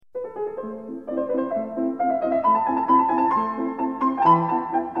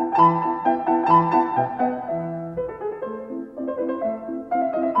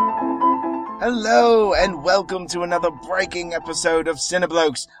Hello and welcome to another breaking episode of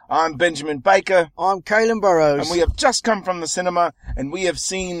Cineblokes. I'm Benjamin Baker. I'm Caelan Burrows. And we have just come from the cinema and we have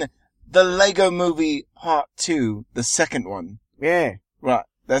seen the Lego Movie Part 2, the second one. Yeah. Right,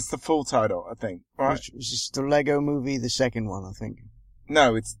 that's the full title, I think. Right? Which is the Lego Movie, the second one, I think.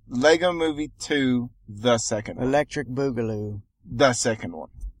 No, it's Lego Movie 2, the second one. Electric Boogaloo. The second one.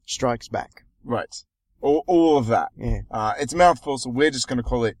 Strikes Back. Right. All of that. Yeah. It's a mouthful, so we're just going to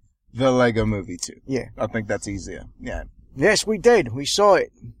call it the Lego Movie 2. Yeah. I think that's easier. Yeah. Yes, we did. We saw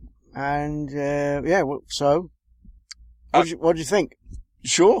it. And, so, what do you think?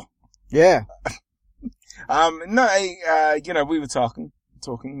 Sure. Yeah. We were talking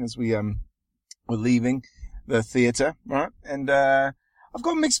as we, were leaving the theater, right? And, I've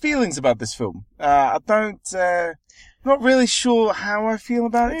got mixed feelings about this film. Not really sure how I feel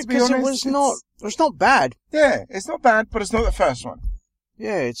about it, to be honest. It's not bad. Yeah, it's not bad, but it's not the first one.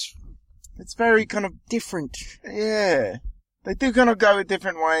 Yeah, it's very kind of different. Yeah. They do kind of go a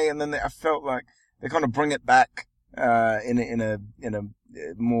different way, and then I felt like they kind of bring it back, in a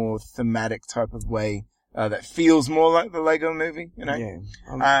more thematic type of way, that feels more like the Lego Movie, you know? Yeah.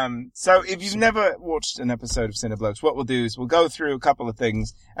 So if you've never watched an episode of Cineblokes, what we'll do is we'll go through a couple of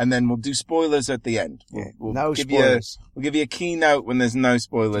things, and then we'll do spoilers at the end. We'll no give spoilers. We'll give you a keynote when there's no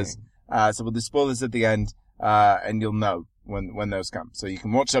spoilers. Yeah. So we'll do spoilers at the end, and you'll know when those come. So you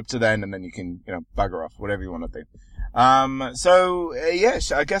can watch up to then, and then you can, bugger off, whatever you want to do.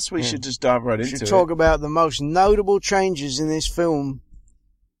 Yes, I guess we should just dive right into it. We should talk about the most notable changes in this film.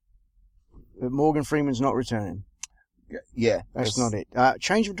 That Morgan Freeman's not returning. Yeah. That's not it.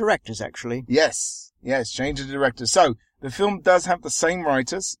 Change of directors, actually. Yes, change of directors. So, the film does have the same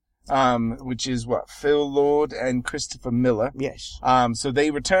writers, which is Phil Lord and Christopher Miller. Yes. So they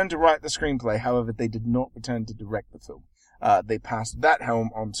returned to write the screenplay, however, they did not return to direct the film. They passed that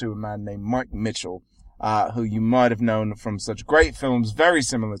helm on to a man named Mike Mitchell, who you might have known from such great films very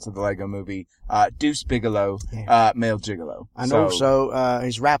similar to the Lego Movie, Deuce Bigalow, Male Gigolo. And also,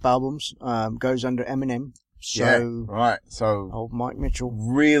 his rap albums, goes under Eminem. So, yeah, right. So, old Mike Mitchell.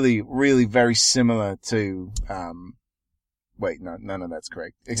 Really, really very similar to, none of that's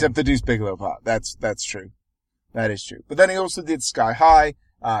correct. Except the Deuce Bigalow part. That's true. That is true. But then he also did Sky High.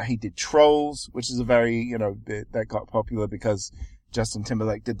 He did Trolls, which is a very, that got popular because Justin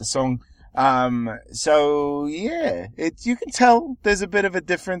Timberlake did the song. You can tell there's a bit of a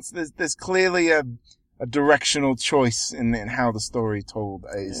difference. There's clearly a directional choice in how the story is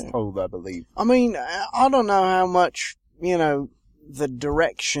told, I believe. I mean, I don't know how much, the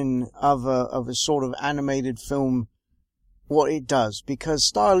direction of a sort of animated film, what it does, because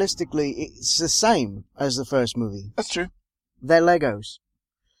stylistically it's the same as the first movie. That's true. They're Legos.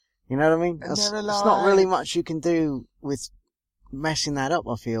 You know what I mean? There's not really much you can do with messing that up,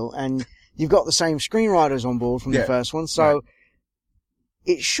 I feel. And you've got the same screenwriters on board from the first one, so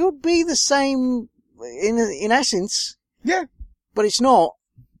it should be the same in essence. Yeah. But it's not.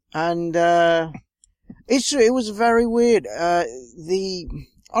 And it was very weird. I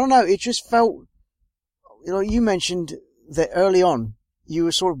don't know, it just felt, you mentioned that early on you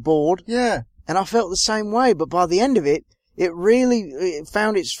were sort of bored. Yeah. And I felt the same way, but by the end of it, it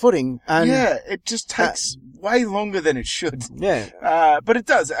found its footing. And it just takes way longer than it should. Yeah. But it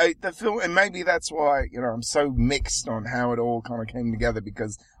does. The film, and maybe that's why, I'm so mixed on how it all kind of came together,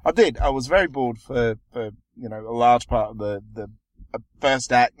 because I was very bored for a large part of the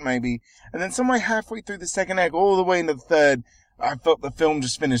first act, maybe. And then somewhere halfway through the second act, all the way into the third, I felt the film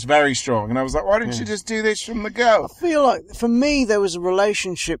just finished very strong. And I was like, why didn't you just do this from the go? I feel like, for me, there was a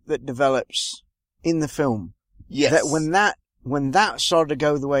relationship that develops in the film. Yes. That when that started to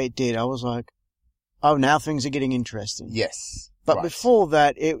go the way it did, I was like, oh, now things are getting interesting. Yes. But before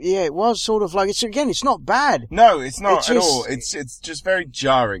that, it was sort of like, it's not bad. No, it's not at all. It's just very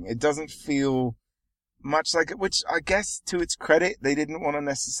jarring. It doesn't feel much like it, which I guess to its credit, they didn't want to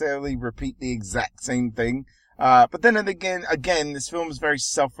necessarily repeat the exact same thing. But then again, this film is very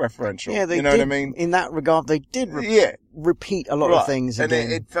self-referential. Yeah, you know what I mean? In that regard, they did repeat a lot of things again.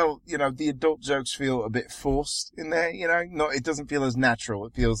 And it felt, the adult jokes feel a bit forced in there, it doesn't feel as natural.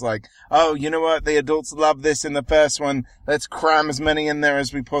 It feels like, oh, you know what? The adults love this in the first one. Let's cram as many in there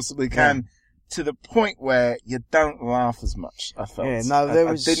as we possibly can. Yeah. To the point where you don't laugh as much, I felt. Yeah, no,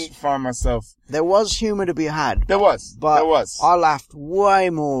 I didn't find myself. There was humour to be had. There was. I laughed way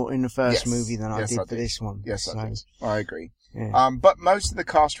more in the first movie than I did for this one. Yes, I did. I agree. Yeah. But most of the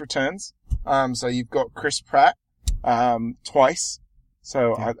cast returns. So you've got Chris Pratt, twice.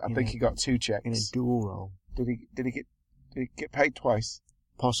 So I think he got 2 checks. In a dual role. Did he get paid twice?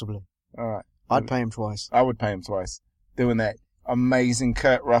 Possibly. All right. I'd pay him twice. I would pay him twice. Doing that amazing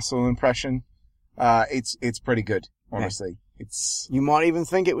Kurt Russell impression. It's pretty good, honestly. Yeah. You might even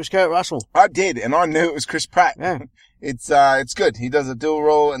think it was Kurt Russell. I did, and I knew it was Chris Pratt. Yeah. It's good. He does a dual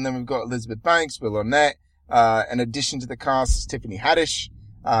role, and then we've got Elizabeth Banks, Will Arnett. In addition to the cast, is Tiffany Haddish,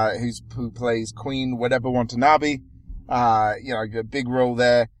 who plays Queen whatever Watanabe. A big role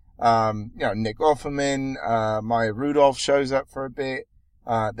there. Nick Offerman, Maya Rudolph shows up for a bit.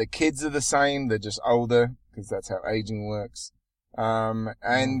 The kids are the same. They're just older, because that's how aging works.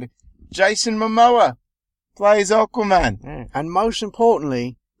 And Jason Momoa plays Aquaman. Yeah. And most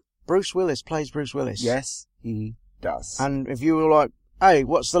importantly, Bruce Willis plays Bruce Willis. Yes, he does. And if you were like, hey,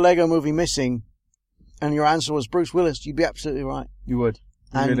 what's the Lego movie missing? And your answer was Bruce Willis, you'd be absolutely right. You would.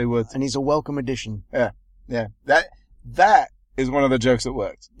 You really would. And he's a welcome addition. Yeah. Yeah. That is one of the jokes that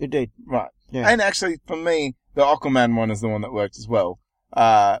worked. It did. Right. Yeah. And actually, for me, the Aquaman one is the one that worked as well.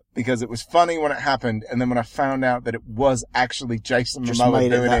 Because it was funny when it happened, and then when I found out that it was actually Jason Momoa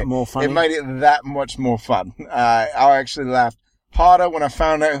doing it, more funny. It made it that much more fun. I actually laughed harder when I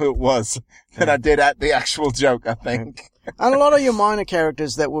found out who it was than I did at the actual joke, I think. And a lot of your minor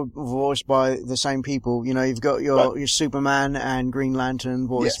characters that were voiced by the same people, you've got your Superman and Green Lantern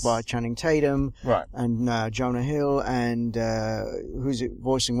voiced by Channing Tatum. Right. And, Jonah Hill and, who's it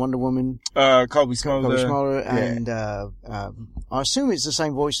voicing Wonder Woman? Colby Smolder. Yeah. And, I assume it's the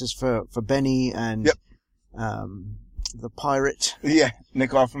same voices for Benny and, the pirate. Yeah.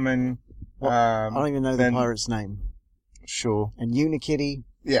 Nick Offerman. I don't even know the pirate's name. Sure. And Unikitty.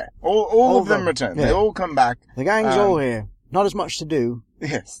 Yeah. All of them return. Yeah. They all come back. The gang's all here. Not as much to do.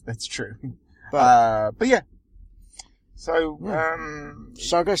 Yes, that's true. But yeah. So,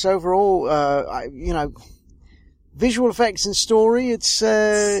 So I guess overall, visual effects and story, it's,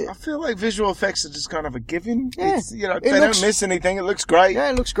 I feel like visual effects are just kind of a given. Yeah. It's, they don't miss anything. It looks great.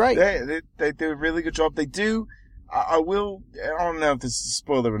 Yeah, it looks great. They do a really good job. They do, I don't know if this is a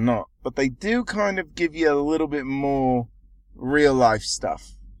spoiler or not, but they do kind of give you a little bit more real life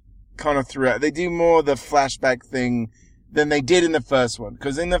stuff kind of throughout. They do more of the flashback thing than they did in the first one.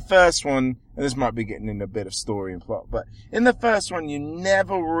 Because in the first one, and this might be getting into a bit of story and plot, but in the first one, you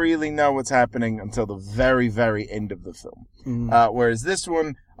never really know what's happening until the very, very end of the film. Mm. Whereas this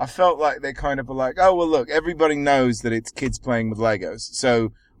one, I felt like they kind of were like, oh, well, look, everybody knows that it's kids playing with Legos.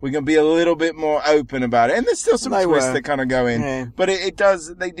 So we can be a little bit more open about it. And there's still some twists that kind of go in. But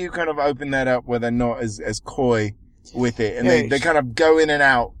they do kind of open that up where they're not as coy with it. And they kind of go in and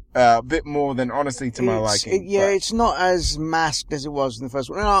out a bit more than honestly to my liking. It's not as masked as it was in the first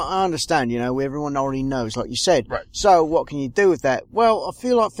one. And I understand, everyone already knows, like you said. Right. So what can you do with that? Well, I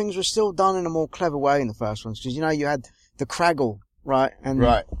feel like things were still done in a more clever way in the first ones. Because, you had the Craggle, right? And,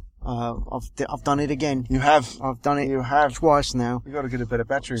 right. I've done it again. You have? I've done it. You have? Twice now. You gotta get a better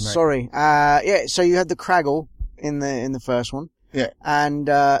battery, mate. Sorry. So you had the Craggle in the first one. Yeah. And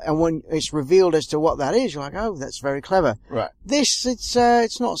when it's revealed as to what that is, you're like, oh, that's very clever. Right. This, it's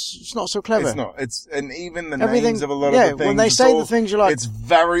not so clever. It's not. And even the names of a lot of the things. When they say the things, you're like, it's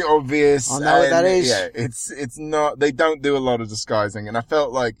very obvious. I know what that is. Yeah, it's not, they don't do a lot of disguising. And I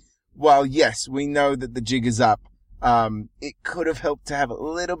felt like, while yes, we know that the jig is up, it could have helped to have a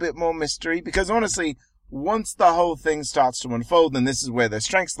little bit more mystery, because honestly, once the whole thing starts to unfold, and this is where their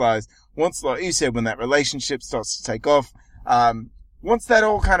strength lies, once, like you said, when that relationship starts to take off, once that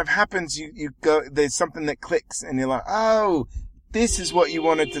all kind of happens, you go, there's something that clicks and you're like, oh, this is what you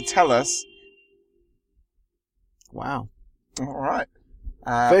wanted to tell us. Wow. All right.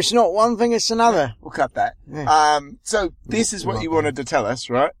 But it's not one thing, it's another. We'll cut that. Yeah. So this is what you wanted to tell us,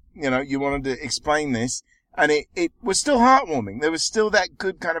 right? You wanted to explain this, and it was still heartwarming. There was still that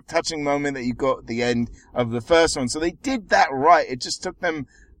good kind of touching moment that you got at the end of the first one. So they did that right. It just took them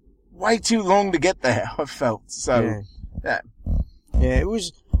way too long to get there, I felt. So, yeah. Yeah, it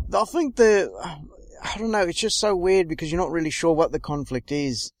was, I think I don't know, it's just so weird because you're not really sure what the conflict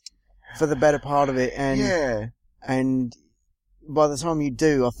is for the better part of it. And by the time you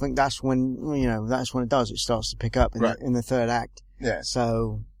do, I think that's when, that's when it starts to pick up in the third act. Yeah.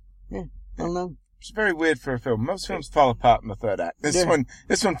 So, I don't know. It's very weird for a film. Most films fall apart in the third act. This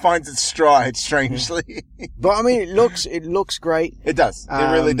one finds its stride, strangely. But I mean, it looks great. It does.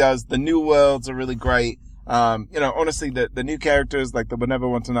 It really does. The new worlds are really great. Honestly, the new characters, like the Benevo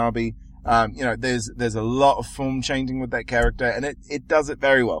Watanabe, there's a lot of form changing with that character, and it does it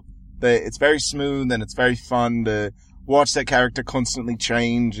very well. It's very smooth and it's very fun. watch their character constantly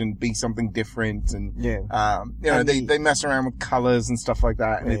change and be something different. And, they mess around with colors and stuff like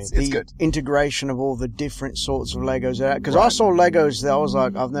that. And it's good. Integration of all the different sorts of Legos. Because I saw Legos that I was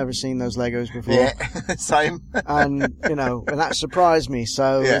like, I've never seen those Legos before. Yeah, same. And, and that surprised me.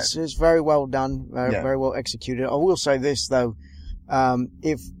 So it's very well done, very well executed. I will say this though,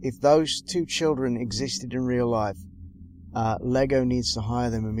 if those two children existed in real life, Lego needs to hire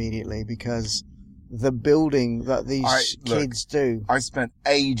them immediately because the building that these kids do. I spent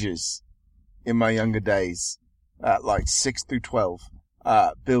ages in my younger days, like 6 through 12,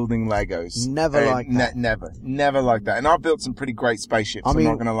 building Legos. Never like that. Never like that. And I built some pretty great spaceships, I'm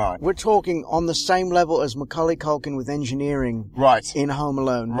not gonna lie. We're talking on the same level as Macaulay Culkin with engineering. Right. In Home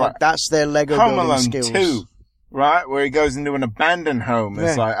Alone. Right. That's their Lego Home building Alone skills. 2, right? Where he goes into an abandoned home.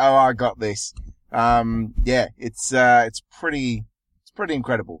 It's like, oh, I got this. It's pretty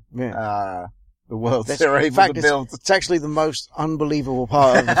incredible. Yeah. The world they're able to build. It's actually the most unbelievable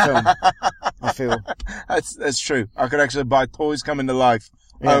part of the film, I feel. That's true. I could actually buy toys coming to life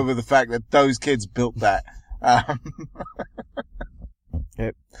over the fact that those kids built that.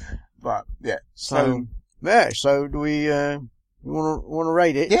 Yep. But, yeah. So do we, you want to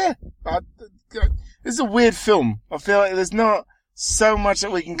rate it? Yeah. This is a weird film. I feel like there's not so much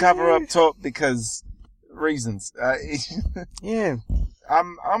that we can cover up top because reasons. Yeah.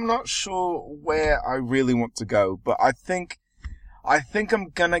 I'm not sure where I really want to go, but I think I'm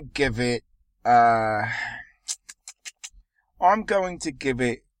gonna give it, I'm going to give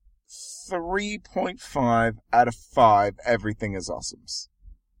it 3.5 out of 5 Everything is Awesomes.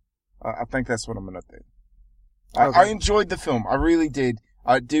 I think that's what I'm gonna do. Okay. I enjoyed the film. I really did.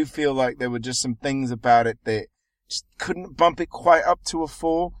 I do feel like there were just some things about it that just couldn't bump it quite up to a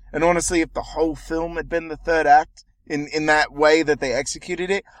 4. And honestly, if the whole film had been the third act, in that way that they executed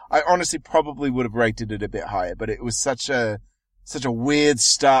it, I honestly probably would have rated it a bit higher, but it was such a weird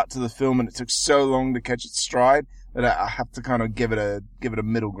start to the film and it took so long to catch its stride that I have to kind of give it a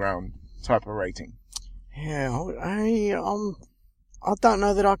middle ground type of rating. Yeah, I don't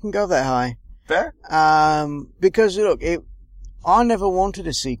know that I can go that high. Fair? Because look, I never wanted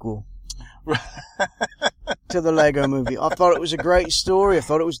a sequel to the Lego movie. I thought it was a great story. I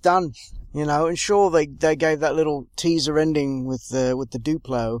thought it was done. And sure, they gave that little teaser ending with the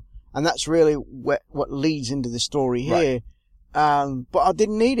Duplo, and that's really what leads into the story here. Right. But I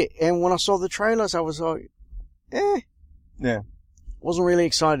didn't need it. And when I saw the trailers, I was like, Yeah. Wasn't really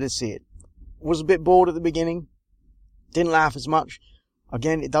excited to see it. Was a bit bored at the beginning. Didn't laugh as much.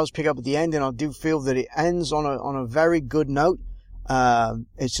 Again, it does pick up at the end, and I do feel that it ends on a very good note.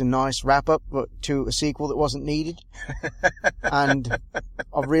 It's a nice wrap up to a sequel that wasn't needed. And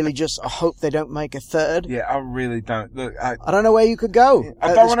I hope they don't make a third. Yeah, I really don't. Look, I don't know where you could go.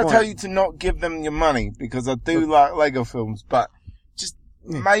 I don't want to tell you to not give them your money because I do like Lego films, but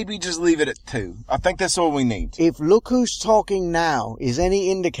maybe just leave it at 2. I think that's all we need. If Look Who's Talking Now is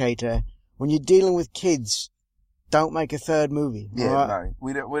any indicator, when you're dealing with kids, don't make a third movie. Yeah, right? No,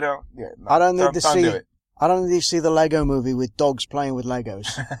 we don't. Yeah, no, I don't need to see. Do it. I don't need to see the Lego movie with dogs playing with Legos.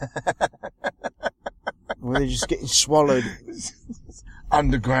 Where they're just getting swallowed.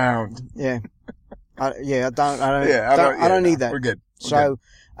 Underground. Yeah. I don't need that. We're good. So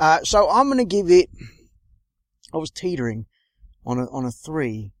I'm gonna give it, I was teetering on a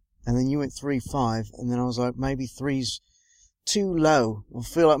 3, and then you went 3.5, and then I was like, maybe 3's too low. I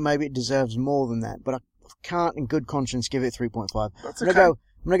feel like maybe it deserves more than that, but I can't in good conscience give it 3.5. That's okay.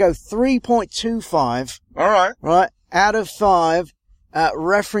 I'm gonna go 3.25. All right. Right. Out of 5,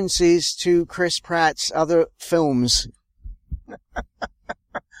 references to Chris Pratt's other films.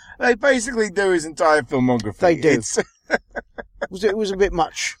 They basically do his entire filmography. They do. It was a bit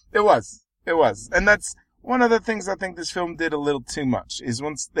much. It was. And that's one of the things I think this film did a little too much, is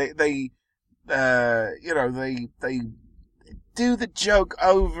once they do the joke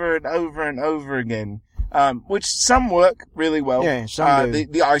over and over and over again. Which some work really well. Yeah, some do.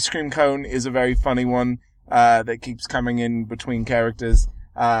 The ice cream cone is a very funny one, that keeps coming in between characters.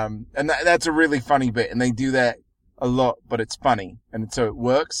 And that's a really funny bit, and they do that a lot, but it's funny, and so it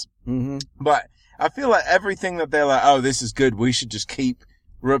works. Mm-hmm. But I feel like everything that they're like, oh, this is good, we should just keep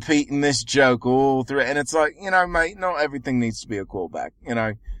repeating this joke all through it. And it's like, mate, not everything needs to be a callback,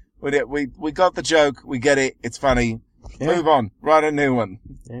 We got the joke, we get it, it's funny. Yeah. Move on, write a new one.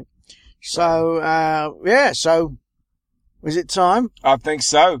 Yeah. So, is it time? I think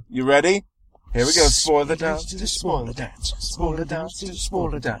so. You ready? Here we go. Spoiler dance to the spoiler dance. Spoiler dance to the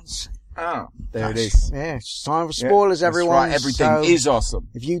spoiler dance. Ah, there it is. Yeah, it's time for spoilers, everyone. That's right. Everything is awesome.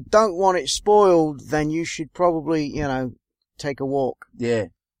 If you don't want it spoiled, then you should probably, take a walk. Yeah.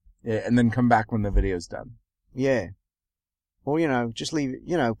 Yeah, and then come back when the video's done. Yeah. Or, just leave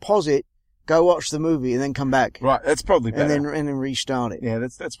it, pause it, go watch the movie, and then come back. Right, that's probably better. And then restart it. Yeah,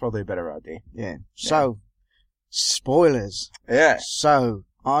 that's probably a better idea. Yeah. So, spoilers. Yeah. So,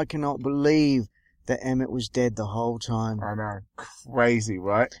 I cannot believe that Emmett was dead the whole time. I know. Crazy,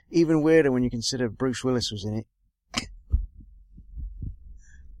 right? Even weirder when you consider Bruce Willis was in it.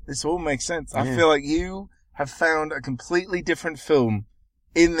 This all makes sense. Yeah. I feel like you have found a completely different film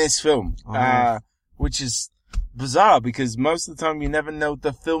in this film, which is bizarre because most of the time you never know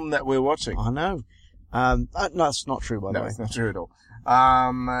the film that we're watching. I know. No, that's not true, by the way. No, it's not true at all.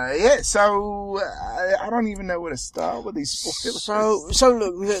 So I don't even know where to start with these spoilers. So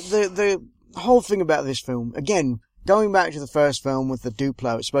look, the whole thing about this film, again, going back to the first film with the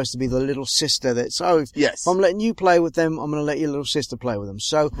Duplo, it's supposed to be the little sister if I'm letting you play with them, I'm going to let your little sister play with them.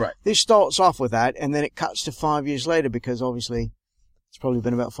 So This starts off with that, and then it cuts to 5 years later because obviously it's probably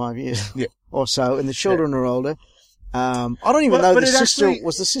been about 5 years or so, and the children are older. I don't even know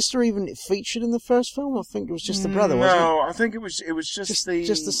was the sister even featured in the first film? I think it was just the brother, wasn't it? No, I think it was just the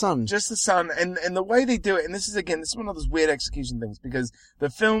son. Just the son. And the way they do it, and this is one of those weird execution things, because the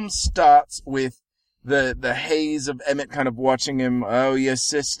film starts with the haze of Emmett kind of watching him. Oh, your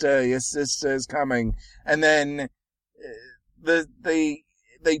sister is coming. And then they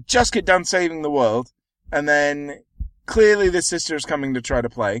just get done saving the world, and then clearly the sister is coming to try to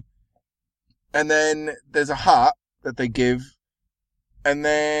play. And then there's a heart that they give, and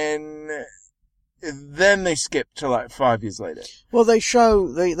then they skip to like 5 years later. Well, they show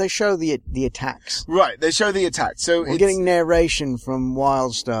the attacks. Right, they show the attacks. So we're getting narration from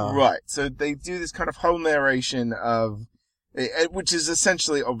Wildstar. Right, so they do this kind of whole narration of, which is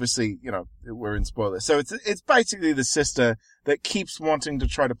essentially, obviously, we're in spoilers. So it's basically the sister that keeps wanting to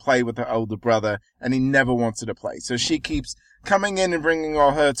try to play with her older brother, and he never wants her to play. So she keeps coming in and bringing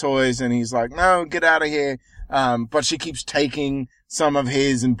all her toys, and he's like, no, get out of here. But she keeps taking some of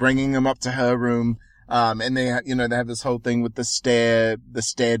his and bringing them up to her room. And they have this whole thing with the stair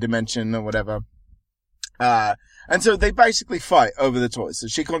dimension or whatever. And so they basically fight over the toys. So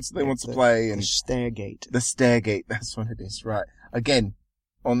she constantly wants to play, and the Stairgate. The Stairgate, that's what it is, right. Again,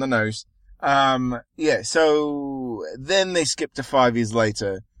 on the nose. So then they skip to 5 years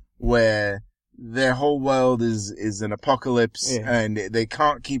later, where their whole world is an apocalypse, and they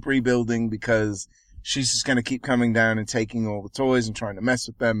can't keep rebuilding because she's just going to keep coming down and taking all the toys and trying to mess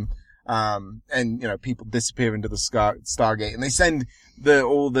with them. And people disappear into the Stargate, and they send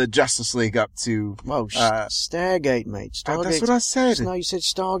all the Justice League up to, Stargate, mate. Stargate. That's what I said. No, you said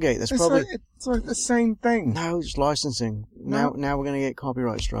Stargate. It's like the same thing. No, it's licensing. No. Now we're going to get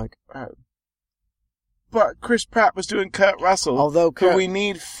copyright strike. But Chris Pratt was doing Kurt Russell. Although we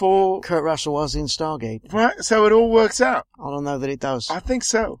need 4... Kurt Russell was in Stargate. Right, so it all works out. I don't know that it does. I think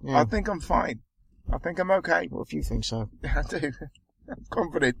so. Yeah. I think I'm fine. I think I'm okay. Well, if you think so. I do. I'm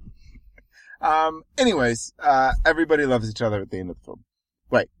confident. Anyways, everybody loves each other at the end of the film.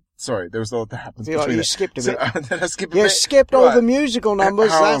 Wait, sorry, there was a lot that happens between you skipped a bit. Did I skip a bit? You skipped all the musical numbers,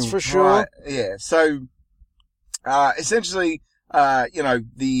 that's for sure. Right, yeah, so, essentially,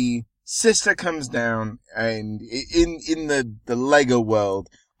 the sister comes down, and in the Lego world,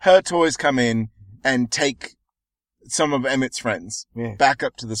 her toys come in and take some of Emmett's friends back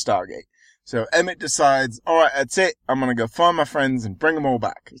up to the Stargate. So Emmett decides, all right, that's it. I'm going to go find my friends and bring them all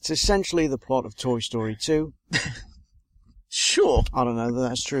back. It's essentially the plot of Toy Story 2. Sure. I don't know that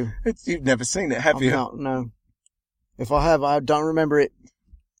that's true. You've never seen it, have you? No. If I have, I don't remember it.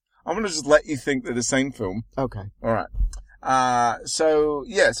 I'm going to just let you think they're the same film. Okay. All right. So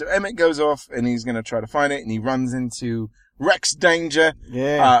Emmett goes off and he's going to try to find it, and he runs into Rex Danger,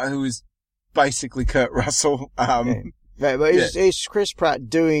 who is basically Kurt Russell. But it's Chris Pratt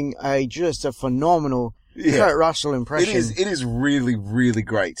doing just a phenomenal Kurt Russell impression. It is really, really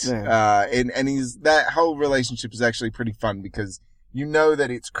great. Yeah. And that whole relationship is actually pretty fun because you know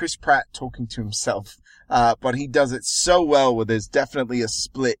that it's Chris Pratt talking to himself, but he does it so well where there's definitely a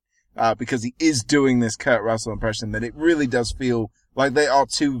split, because he is doing this Kurt Russell impression that it really does feel like they are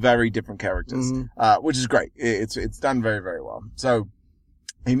two very different characters, which is great. It's done very, very well. So,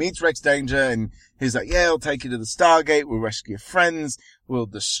 he meets Rex Danger, and he's like, I'll take you to the Stargate, we'll rescue your friends, we'll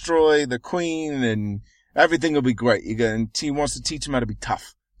destroy the Queen, and everything will be great. And he wants to teach him how to be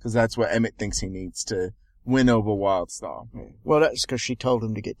tough, because that's what Emmett thinks he needs to win over Wildstar. Well, that's because she told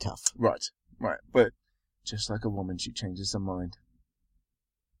him to get tough. Right. But just like a woman, she changes her mind.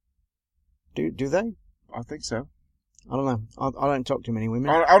 Do they? I think so. I don't know. I don't talk to many women.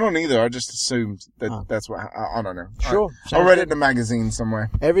 I don't either. I just assumed that that's what... I don't know. Sure. I read it in a magazine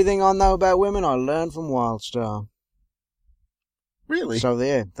somewhere. Everything I know about women, I learned from Wildstar. Really? So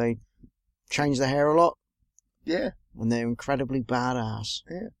they change the hair a lot. Yeah. And they're incredibly badass.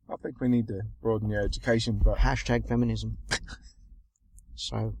 Yeah, I think we need to broaden your education, but... Hashtag feminism.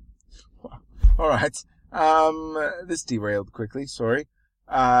 So... Alright. This derailed quickly, sorry.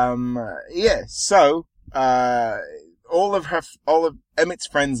 Yeah, so, all of Emmett's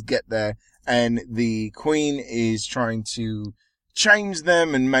friends get there, and the Queen is trying to change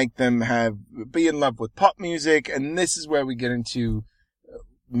them and make them be in love with pop music, and this is where we get into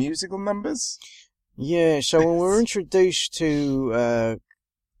musical numbers. Yeah, so when we're introduced to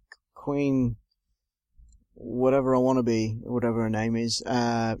Queen, whatever I want to be, whatever her name is,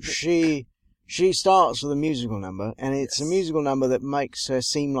 she starts with a musical number, and it's a musical number that makes her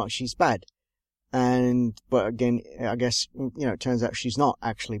seem like she's bad. But again, I guess, it turns out she's not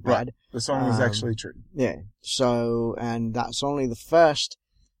actually bad. Right. The song is actually true. Yeah. So, and that's only the first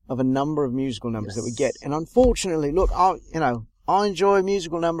of a number of musical numbers that we get. And unfortunately, look, I enjoy a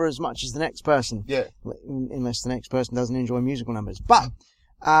musical number as much as the next person. Yeah. Unless the next person doesn't enjoy musical numbers. But,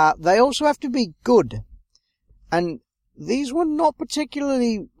 they also have to be good. And these were not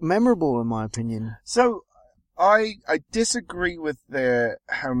particularly memorable, in my opinion. So, I disagree with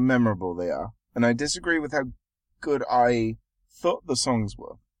how memorable they are. And I disagree with how good I thought the songs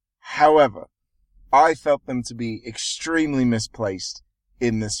were. However, I felt them to be extremely misplaced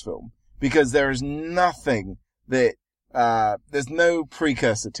in this film. Because there is nothing that, there's no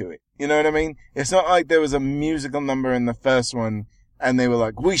precursor to it. You know what I mean? It's not like there was a musical number in the first one and they were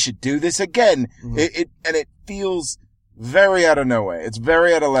like, we should do this again. Mm-hmm. It feels very out of nowhere. It's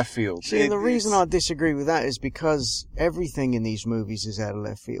very out of left field. See, the reason I disagree with that is because everything in these movies is out of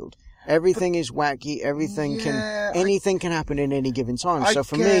left field. Everything is wacky. Anything can happen in any given time. So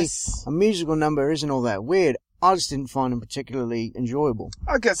for me, a musical number isn't all that weird. I just didn't find them particularly enjoyable.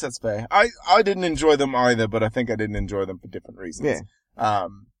 I guess that's fair. I didn't enjoy them either, but I think I didn't enjoy them for different reasons. Yeah.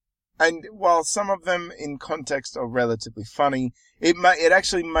 And while some of them in context are relatively funny, it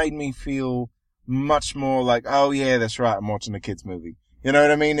actually made me feel much more like, oh yeah, that's right, I'm watching a kid's movie. You know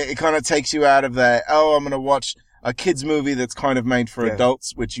what I mean? It kind of takes you out of that, oh, I'm going to watch a kid's movie that's kind of made for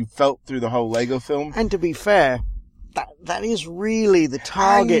adults, which you felt through the whole Lego film. And to be fair, that is really the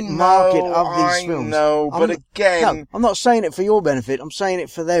target market of these films. No, but again... No, I'm not saying it for your benefit, I'm saying it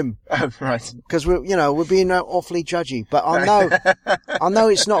for them. Oh, right. Because we're being awfully judgy, but I know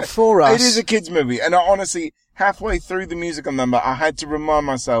it's not for us. It is a kid's movie, and honestly, halfway through the musical number, I had to remind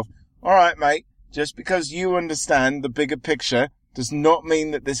myself, alright mate, just because you understand the bigger picture does not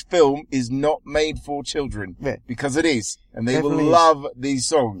mean that this film is not made for children. Yeah. Because it is. And they will love these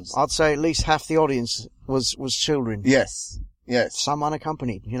songs. I'd say at least half the audience was children. Yes. Yes. Some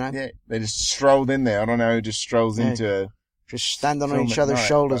unaccompanied, Yeah. They just strolled in there. I don't know who just strolls into just standing on each other's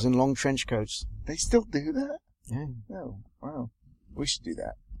shoulders in long trench coats. They still do that? Yeah. Oh, wow. We should do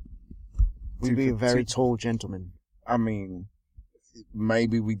that. We'd be a very tall gentleman. I mean,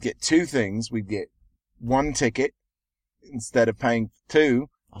 maybe we'd get two things. We'd get one ticket instead of paying two,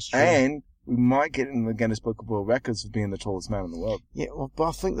 and we might get in the Guinness Book of World Records for being the tallest man in the world. Yeah, well, but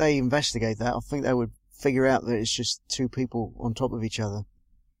I think they investigate that. I think they would figure out that it's just two people on top of each other.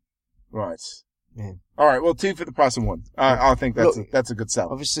 Right. Yeah. All right. Well, two for the price of one. I think that's a good sell.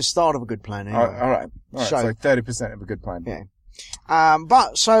 Obviously, the start of a good plan. Anyway. All right. So 30% of a good plan. Yeah.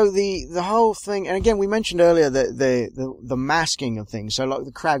 But so the whole thing, and again, we mentioned earlier that the masking of things. So like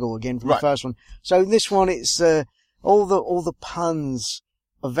the Craggle again from the first one. So this one, it's all the puns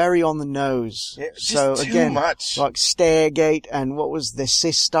are very on the nose. Yeah, just too much. Like Stairgate and what was the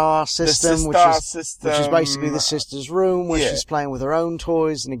Sistar system, which is basically the sister's room where she's playing with her own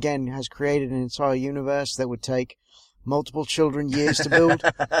toys, and again has created an entire universe that would take multiple children years to build.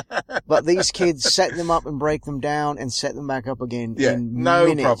 But these kids set them up and break them down and set them back up again in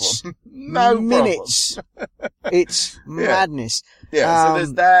minutes. Minutes. It's madness. Yeah, so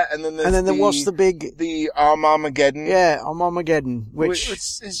there's that, and then what's the Armageddon. Yeah, Armageddon, which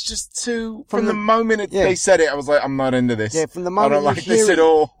is just too, from the moment they said it, I was like, I'm not into this. Yeah, from the moment I don't like this at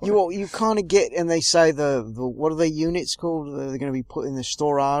all. You kind of get, and they say the what are the units called? They're going to be put in the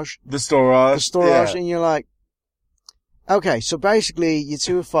storage. The storage, and you're like, okay, so basically you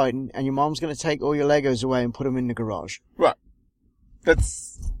two are fighting, and your mom's going to take all your Legos away and put them in the garage. Right.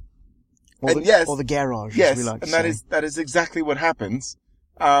 Or the garage. Yes, as we like to and say. that is exactly what happens.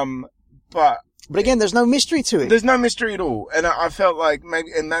 But again, there's no mystery to it. There's no mystery at all. And I felt like maybe,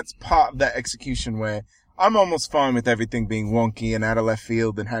 and that's part of that execution where I'm almost fine with everything being wonky and out of left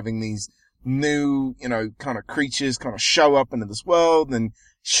field and having these new, kind of creatures kind of show up into this world. And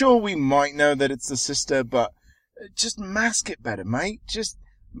sure, we might know that it's the sister, but just mask it better, mate. Just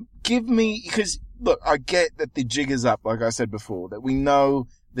give me, because look, I get that the jig is up, like I said before, that we know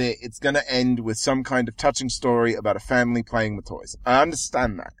it's going to end with some kind of touching story about a family playing with toys. I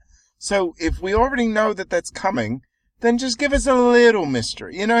understand that. So if we already know that that's coming, then just give us a little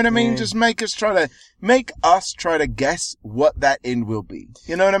mystery. You know what I mean? Just make us try to guess what that end will be.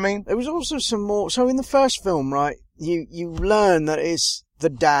 You know what I mean? There was also some more. So in the first film, right, you learn that it's the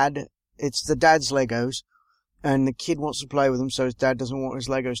dad's Legos, and the kid wants to play with them, so his dad doesn't want his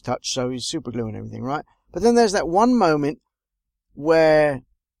Legos touched, so he's super gluing everything, right? But then there's that one moment where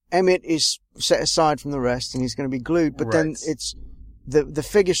Emmett is set aside from the rest and he's going to be glued, but then it's the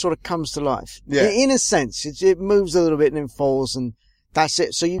figure sort of comes to life. Yeah. In a sense, it moves a little bit and then falls, and that's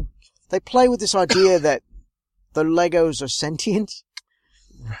it. So they play with this idea that the Legos are sentient.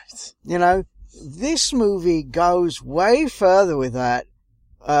 Right. You know, this movie goes way further with that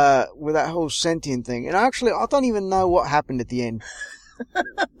whole sentient thing. And actually, I don't even know what happened at the end.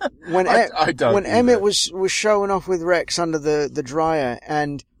 When Emmett was showing off with Rex under the dryer,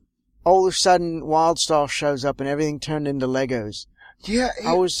 and all of a sudden Wildstar shows up and everything turned into Legos. Yeah,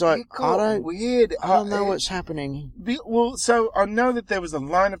 I was like, I weird. don't know what's happening. So I know that there was a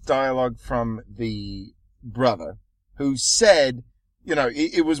line of dialogue from the brother who said, you know,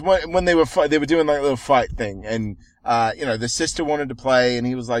 it was when they were doing like a little fight thing, and you know, the sister wanted to play, and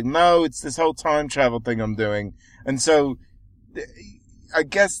he was like, no, it's this whole time travel thing I'm doing, and so I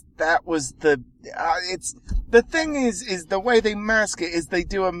guess that was the thing is the way they mask it is they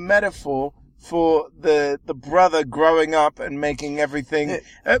do a metaphor for the brother growing up and making everything,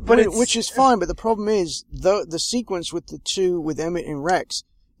 which is fine, but the problem is the sequence with Emmett and Rex,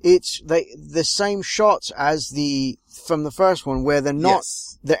 it's the same shots as from the first one, where they're not,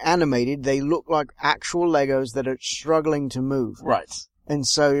 they're animated, they look like actual Legos that are struggling to move. Right. And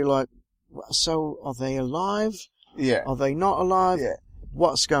so you're like, so are they alive? Yeah. Are they not alive? Yeah.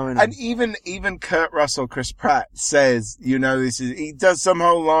 What's going on? And even Kurt Russell, Chris Pratt says, you know, he does some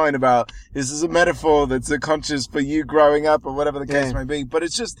whole line about, this is a metaphor that's a conscious for you growing up or whatever the case may be. But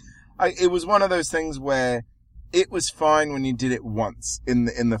it's just, it was one of those things where it was fine when you did it once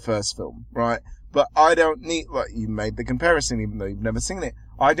in the first film, right? But I don't need, like, you made the comparison even though you've never seen it.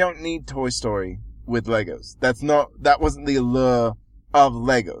 I don't need Toy Story with Legos. That wasn't the allure of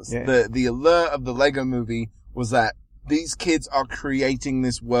Legos. Yeah. The allure of the Lego movie was that these kids are creating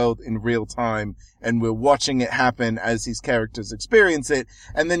this world in real time, and we're watching it happen as these characters experience it,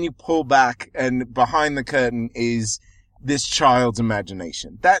 and then you pull back, and behind the curtain is this child's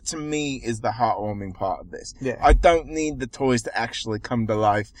imagination. That, to me, is the heartwarming part of this. Yeah. I don't need the toys to actually come to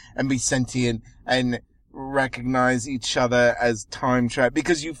life and be sentient and recognize each other as time travel,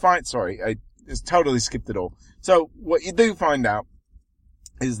 because you find, I just totally skipped it all. So, what you do find out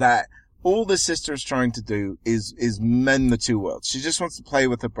is that all the sister's trying to do is mend the two worlds. She just wants to play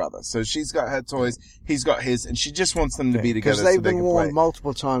with her brother. So she's got her toys, he's got his, and she just wants them to be together. Because they've been warned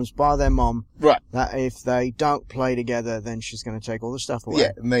multiple times by their mom, right, that if they don't play together, then she's going to take all the stuff away.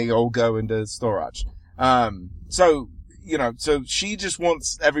 Yeah, and they all go into storage. So she just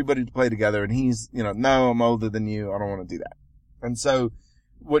wants everybody to play together, and he's, no, I'm older than you, I don't want to do that. And so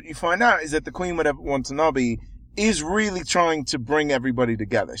what you find out is that the Queen Watanabe is really trying to bring everybody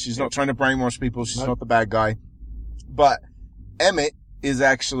together. She's not trying to brainwash people. She's not the bad guy. But Emmett is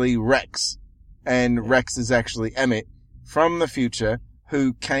actually Rex. And Rex is actually Emmett from the future,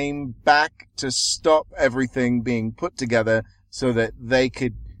 who came back to stop everything being put together so that they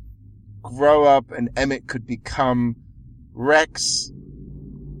could grow up and Emmett could become Rex.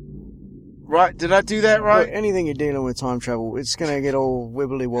 Right? Did I do that right? Look, anything you're dealing with time travel, it's going to get all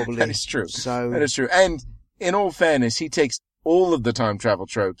wibbly wobbly. That is true. So that is true. And in all fairness, he takes all of the time travel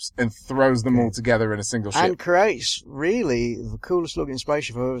tropes and throws them all together in a single ship. And creates, really, the coolest looking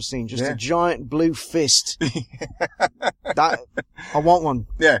spaceship I've ever seen. Just a giant blue fist. I want one.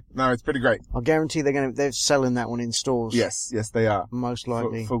 Yeah, no, it's pretty great. I guarantee they're selling that one in stores. Yes, they are. Most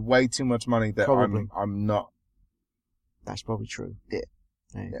likely. For way too much money that I'm not. That's probably true. Yeah.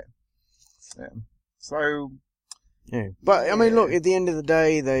 So. Yeah. But, I mean, look, at the end of the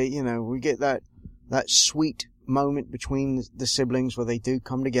day, we get that sweet moment between the siblings where they do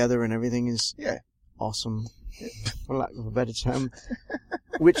come together and everything is awesome, for lack of a better term.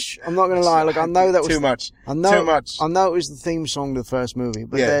 Which, I'm not going to lie, I know that was... Too much. I know it was the theme song to the first movie,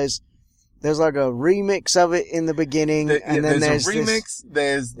 but there's like a remix of it in the beginning, and then there's a remix,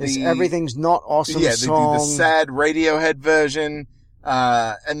 there's the... Everything's Not Awesome song. The sad Radiohead version,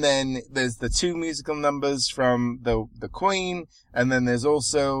 and then there's the two musical numbers from the Queen, and then there's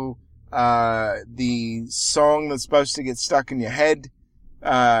also... the song that's supposed to get stuck in your head,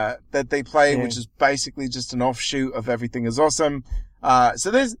 that they play, which is basically just an offshoot of Everything Is Awesome.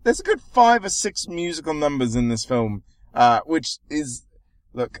 So there's a good 5 or 6 musical numbers in this film, which is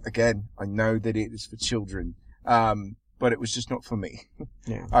look, again, I know that it is for children, but it was just not for me.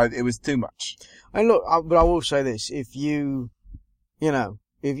 Yeah. It was too much. And look, but I will say this: if you know,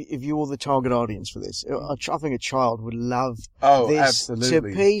 if you were the target audience for this, I think a child would love this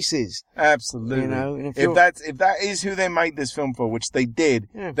absolutely. to pieces. Absolutely. You know, and if that is who they made this film for, which they did,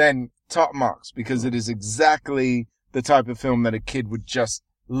 then top marks, because it is exactly the type of film that a kid would just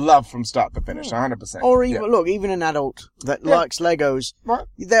love from start to finish, 100%. Or even, look, even an adult that likes Legos,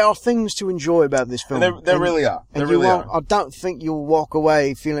 there are things to enjoy about this film. There really are. There really are. I don't think you'll walk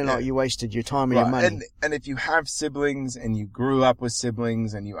away feeling like you wasted your time and your money. And if you have siblings and you grew up with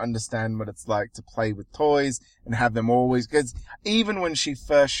siblings and you understand what it's like to play with toys and have them always, because even when she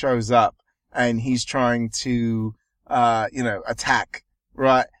first shows up and he's trying to, attack,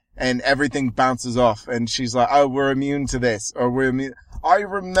 right? And everything bounces off and she's like, oh, we're immune to this, or we're immune. I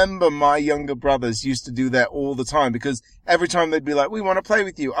remember my younger brothers used to do that all the time, because every time they'd be like, we want to play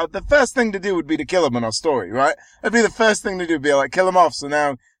with you. The first thing to do would be to kill him in our story, right? That'd be the first thing to do, be like, kill him off. So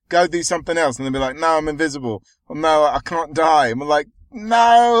now go do something else. And they'd be like, no, I'm invisible. Or no, I can't die. And we're like,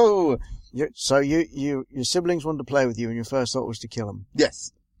 no. So your siblings wanted to play with you and your first thought was to kill them?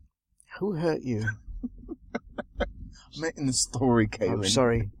 Yes. Who hurt you? I meant in the story, Caitlin. I'm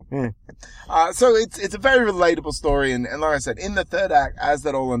sorry. Yeah. So it's a very relatable story, and like I said, in the third act, as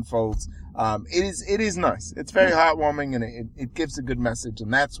that all unfolds, it is nice. It's very heartwarming, and it gives a good message,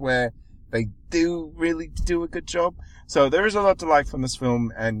 and that's where they do really do a good job. So there is a lot to like from this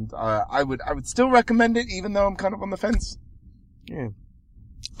film, and I would still recommend it, even though I'm kind of on the fence. Yeah.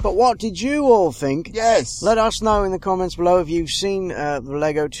 But what did you all think? Yes. Let us know in the comments below if you've seen the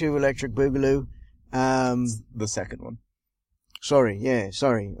Lego 2 Electric Boogaloo. The second one. Sorry.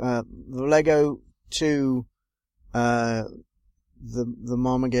 The Lego 2, the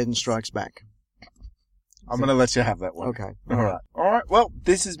Marmageddon Strikes Back. I'm gonna let you have that one. Okay. Alright. Alright, well,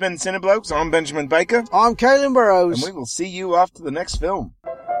 this has been Cineblokes. I'm Benjamin Baker. I'm Caelan Burrows. And we will see you after the next film.